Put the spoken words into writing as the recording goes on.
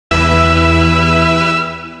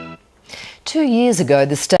2 years ago,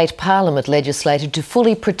 the State Parliament legislated to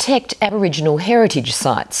fully protect Aboriginal heritage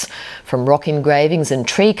sites. From rock engravings and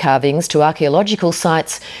tree carvings to archaeological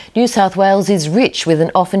sites, New South Wales is rich with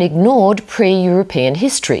an often ignored pre-European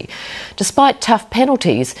history. Despite tough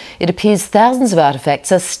penalties, it appears thousands of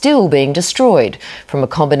artefacts are still being destroyed, from a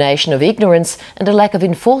combination of ignorance and a lack of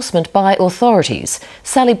enforcement by authorities.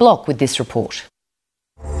 Sally Block with this report.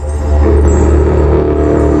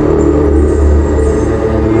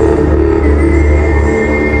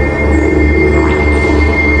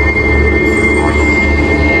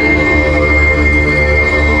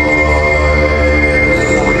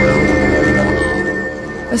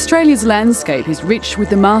 Australia's landscape is rich with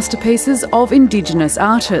the masterpieces of Indigenous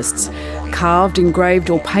artists. Carved, engraved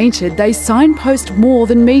or painted, they signpost more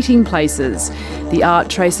than meeting places. The art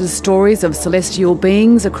traces stories of celestial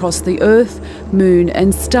beings across the earth, moon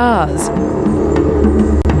and stars.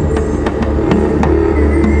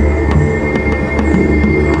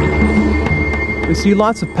 We see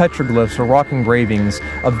lots of petroglyphs or rock engravings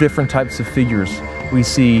of different types of figures. We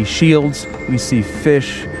see shields, we see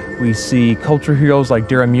fish, we see culture heroes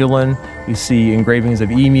like Mullen, we see engravings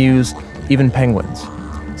of emus, even penguins.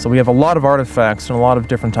 So we have a lot of artifacts and a lot of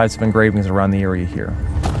different types of engravings around the area here.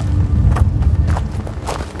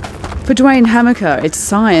 For Dwayne Hammaker, it's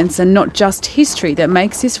science and not just history that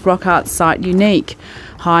makes this rock art site unique.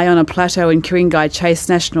 High on a plateau in Ku-ring-gai Chase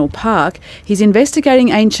National Park, he's investigating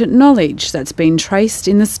ancient knowledge that's been traced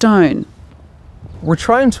in the stone. We're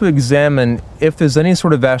trying to examine if there's any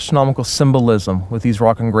sort of astronomical symbolism with these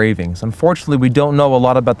rock engravings. Unfortunately, we don't know a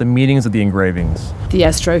lot about the meanings of the engravings. The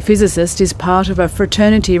astrophysicist is part of a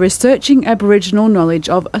fraternity researching Aboriginal knowledge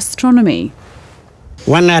of astronomy.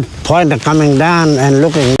 When that point is coming down and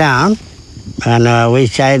looking down, and we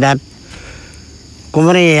say that,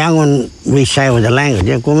 we say with the language,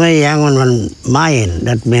 that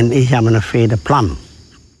means Ishamana feed a plum.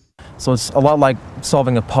 So it's a lot like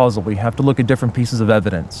solving a puzzle. We have to look at different pieces of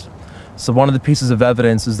evidence. So one of the pieces of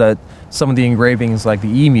evidence is that some of the engravings, like the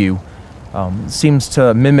emu, seems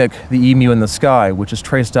to mimic the emu in the sky, which is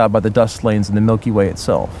traced out by the dust lanes in the Milky Way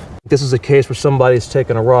itself. This is a case where somebody's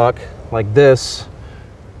taken a rock like this.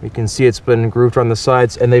 You can see it's been grooved on the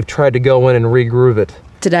sides, and they've tried to go in and re-groove it.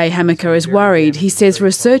 Today, Hammaker is worried. He says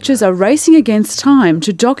researchers are racing against time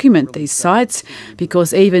to document these sites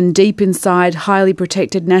because even deep inside highly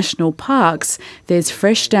protected national parks, there's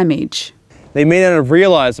fresh damage. They may not have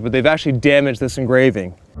realised it, but they've actually damaged this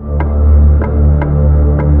engraving.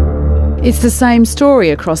 It's the same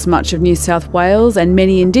story across much of New South Wales, and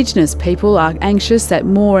many Indigenous people are anxious that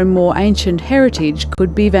more and more ancient heritage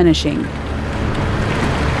could be vanishing.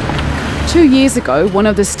 2 years ago, one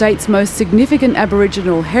of the state's most significant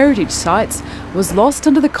Aboriginal heritage sites was lost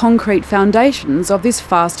under the concrete foundations of this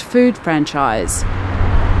fast food franchise.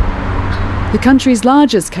 The country's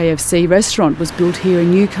largest KFC restaurant was built here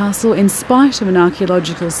in Newcastle in spite of an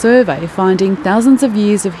archaeological survey finding thousands of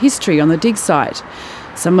years of history on the dig site.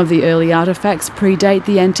 Some of the early artefacts predate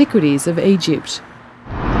the antiquities of Egypt.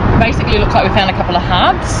 Basically, it looks like we found a couple of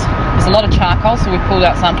hearts. There's a lot of charcoal, so we've pulled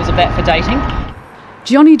out samples of that for dating.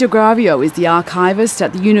 Gianni De Gravio is the archivist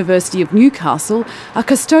at the University of Newcastle, a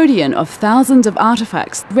custodian of thousands of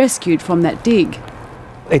artefacts rescued from that dig.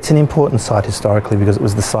 It's an important site historically because it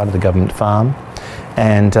was the site of the government farm,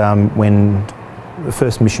 and when the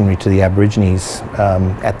first missionary to the Aborigines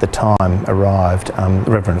at the time arrived,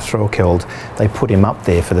 Reverend Throckeld, they put him up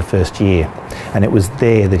there for the first year, and it was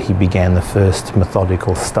there that he began the first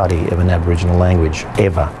methodical study of an Aboriginal language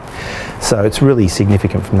ever. So it's really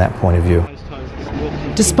significant from that point of view.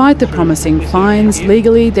 Despite the promising finds,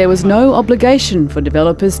 legally there was no obligation for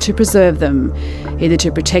developers to preserve them, either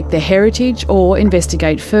to protect their heritage or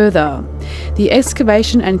investigate further. The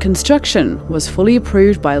excavation and construction was fully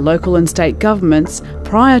approved by local and state governments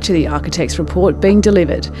prior to the architect's report being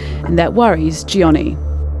delivered, and that worries Gianni.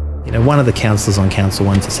 You know, one of the councillors on Council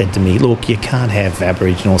once said to me, look, you can't have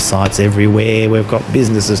Aboriginal sites everywhere, we've got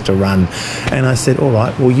businesses to run. And I said, all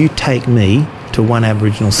right, well, you take me to one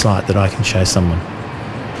Aboriginal site that I can show someone.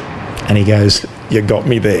 And he goes, you got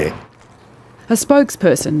me there. A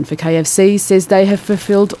spokesperson for KFC says they have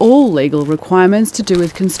fulfilled all legal requirements to do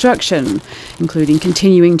with construction, including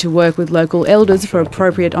continuing to work with local elders for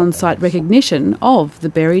appropriate on-site recognition of the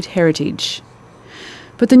buried heritage.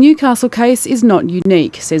 But the Newcastle case is not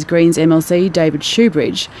unique, says Greens MLC David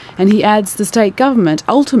Shoebridge, and he adds the state government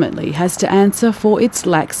ultimately has to answer for its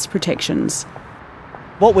lax protections.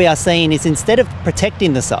 What we are seeing is instead of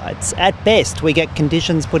protecting the sites, at best we get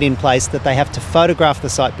conditions put in place that they have to photograph the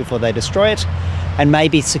site before they destroy it and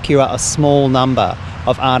maybe secure a small number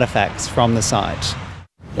of artefacts from the site.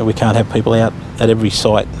 We can't have people out at every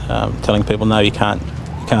site telling people, no, you can't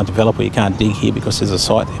develop or you can't dig here because there's a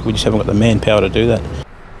site there. We just haven't got the manpower to do that.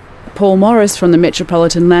 Paul Morris from the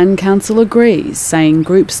Metropolitan Land Council agrees, saying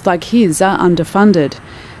groups like his are underfunded.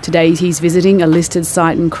 Today he's visiting a listed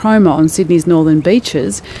site in Cromer on Sydney's northern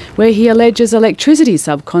beaches, where he alleges electricity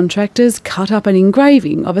subcontractors cut up an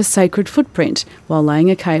engraving of a sacred footprint while laying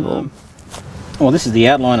a cable. Well, this is the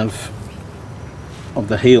outline of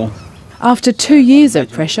the heel. After 2 years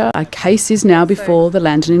of pressure, a case is now before the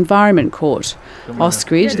Land and Environment Court.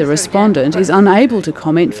 Oscridge, the respondent, is unable to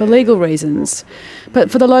comment for legal reasons.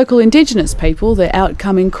 But for the local Indigenous people, the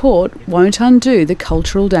outcome in court won't undo the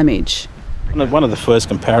cultural damage. One of the first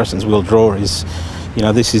comparisons we'll draw is,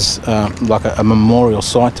 this is like a memorial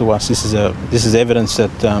site to us. This is evidence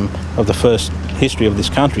that of the first history of this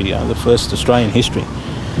country, the first Australian history,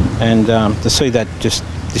 and to see that just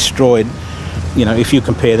destroyed. If you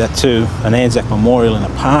compare that to an Anzac memorial in a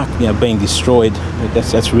park, being destroyed,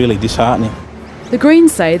 that's really disheartening. The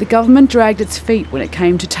Greens say the government dragged its feet when it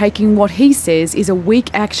came to taking what he says is a weak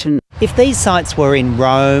action. If these sites were in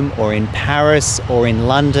Rome or in Paris or in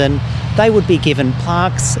London, they would be given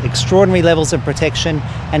plaques, extraordinary levels of protection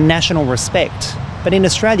and national respect. But in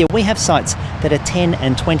Australia, we have sites that are 10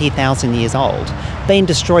 and 20,000 years old, being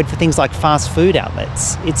destroyed for things like fast food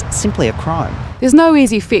outlets. It's simply a crime. There's no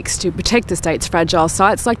easy fix to protect the state's fragile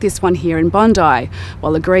sites like this one here in Bondi.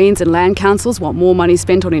 While the Greens and land councils want more money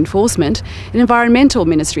spent on enforcement, an Environmental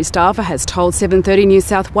Ministry staffer has told 7:30 New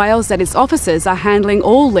South Wales that its officers are handling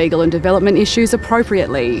all legal and development issues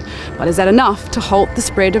appropriately. But is that enough to halt the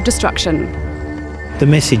spread of destruction? The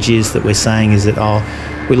message is that we're saying is that,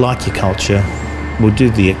 we like your culture, we'll do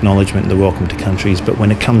the acknowledgement and the welcome to countries, but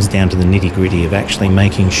when it comes down to the nitty-gritty of actually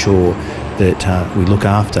making sure that we look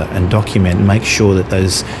after and document and make sure that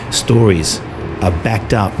those stories are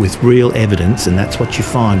backed up with real evidence, and that's what you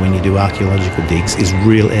find when you do archaeological digs, is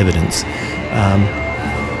real evidence,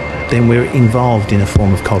 then we're involved in a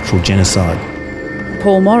form of cultural genocide.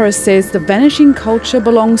 Paul Morris says the vanishing culture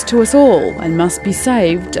belongs to us all and must be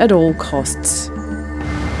saved at all costs.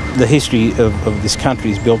 The history of this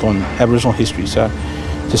country is built on Aboriginal history, so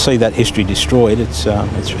to see that history destroyed,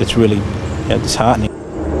 it's really disheartening.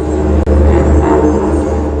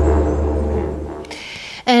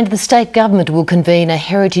 And the state government will convene a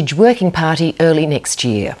heritage working party early next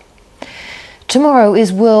year. Tomorrow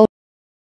is World